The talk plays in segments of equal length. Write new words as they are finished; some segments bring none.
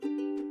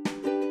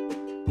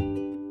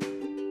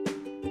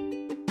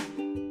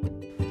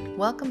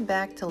Welcome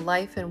back to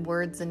Life in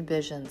Words and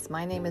Visions.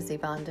 My name is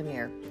Yvonne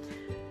Demir.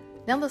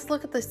 Now let's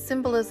look at the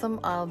symbolism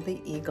of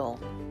the eagle.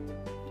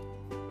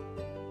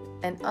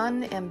 An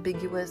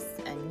unambiguous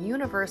and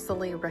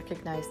universally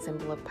recognized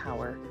symbol of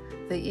power,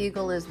 the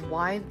eagle is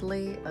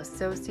widely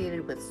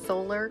associated with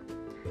solar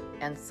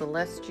and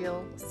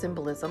celestial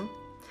symbolism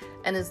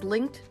and is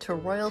linked to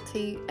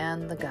royalty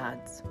and the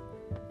gods.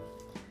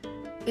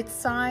 Its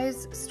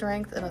size,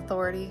 strength, and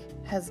authority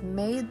has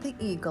made the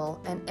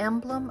eagle an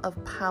emblem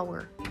of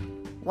power,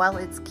 while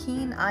its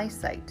keen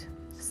eyesight,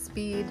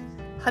 speed,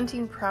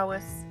 hunting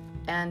prowess,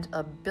 and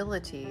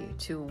ability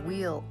to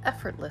wheel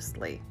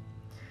effortlessly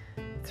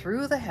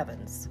through the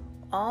heavens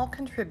all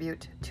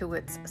contribute to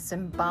its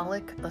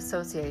symbolic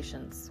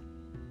associations.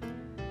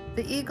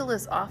 The eagle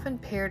is often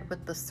paired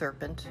with the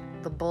serpent,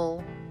 the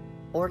bull,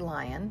 or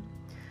lion,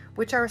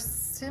 which are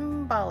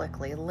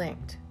symbolically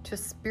linked to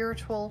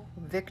spiritual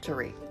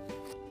victory.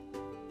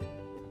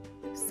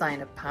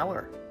 Sign of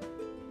power.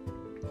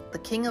 The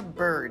king of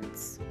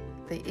birds.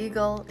 The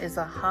eagle is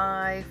a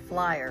high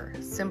flyer,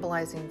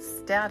 symbolizing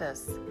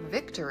status,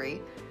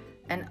 victory,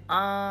 and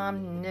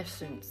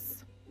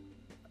omniscience.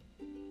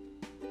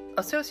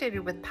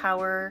 Associated with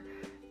power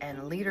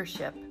and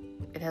leadership,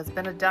 it has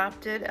been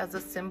adopted as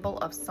a symbol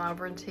of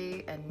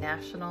sovereignty and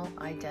national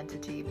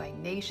identity by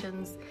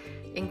nations,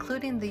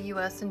 including the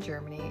U.S. and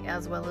Germany,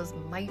 as well as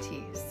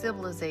mighty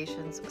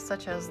civilizations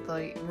such as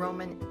the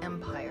Roman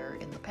Empire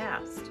in the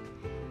past.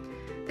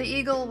 The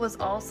eagle was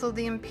also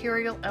the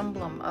imperial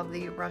emblem of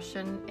the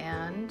Russian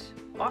and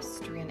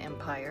Austrian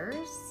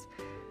empires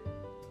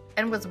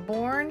and was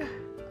born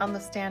on the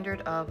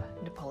standard of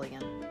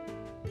Napoleon.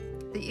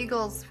 The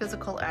eagle's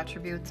physical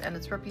attributes and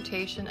its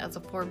reputation as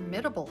a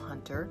formidable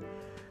hunter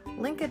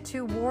link it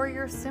to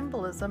warrior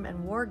symbolism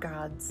and war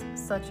gods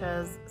such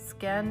as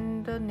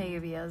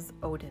Scandinavia's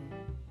Odin.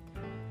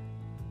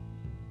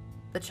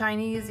 The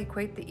Chinese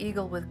equate the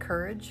eagle with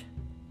courage,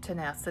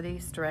 tenacity,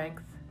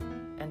 strength,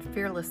 and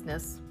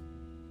fearlessness,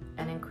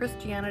 and in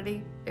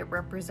Christianity, it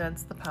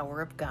represents the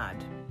power of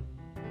God.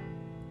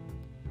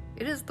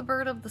 It is the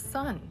bird of the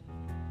sun.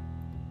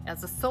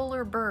 As a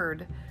solar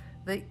bird,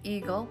 the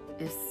eagle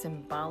is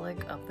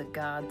symbolic of the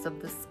gods of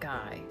the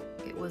sky.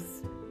 It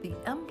was the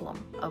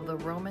emblem of the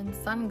Roman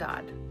sun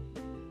god,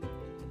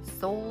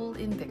 Sol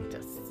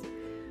Invictus,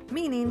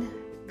 meaning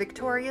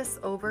victorious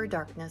over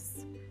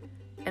darkness,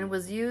 and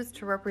was used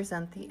to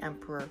represent the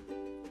emperor.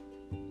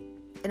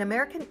 In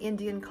American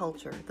Indian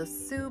culture, the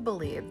Sioux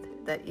believed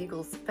that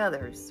eagle's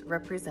feathers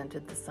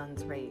represented the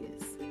sun's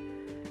rays.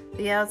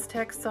 The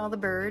Aztecs saw the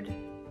bird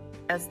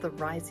as the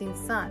rising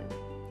sun,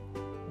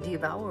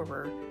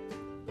 devourer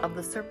of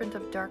the serpent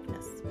of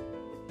darkness.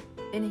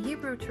 In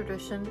Hebrew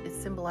tradition, it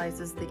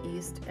symbolizes the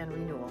east and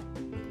renewal.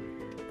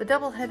 The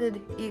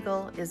double-headed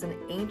eagle is an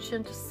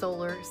ancient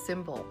solar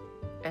symbol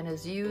and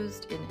is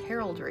used in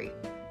heraldry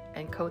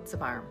and coats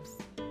of arms.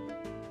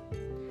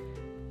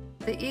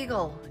 The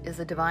eagle is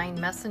a divine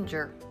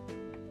messenger.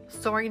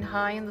 Soaring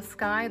high in the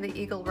sky, the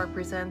eagle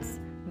represents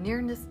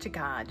nearness to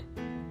God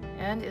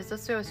and is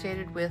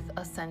associated with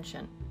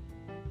ascension.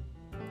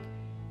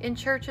 In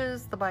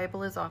churches, the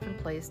Bible is often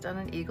placed on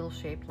an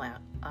eagle-shaped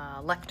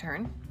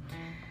lectern,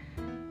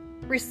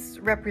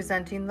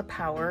 representing the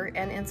power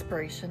and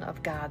inspiration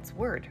of God's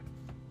Word.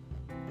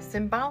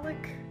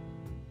 Symbolic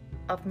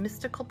of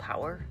mystical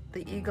power,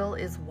 the eagle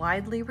is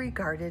widely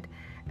regarded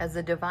as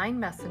a divine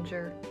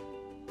messenger.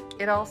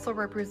 It also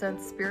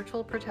represents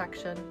spiritual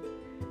protection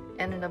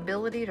and an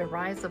ability to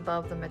rise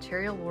above the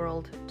material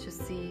world to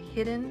see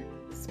hidden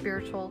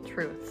spiritual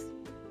truths.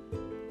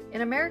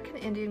 In American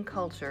Indian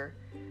culture,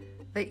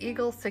 the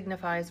eagle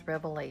signifies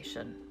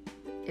revelation.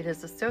 It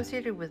is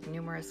associated with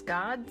numerous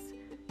gods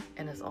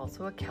and is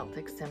also a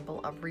Celtic symbol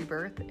of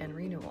rebirth and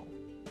renewal.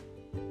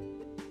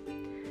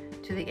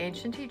 To the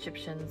ancient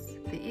Egyptians,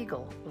 the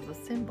eagle was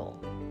a symbol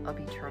of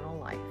eternal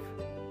life.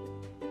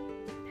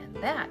 And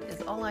that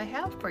is all I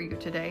have for you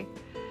today.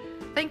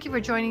 Thank you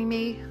for joining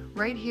me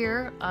right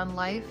here on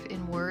Life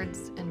in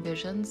Words and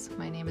Visions.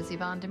 My name is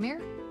Yvonne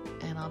Demir,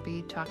 and I'll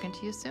be talking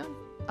to you soon.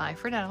 Bye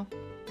for now.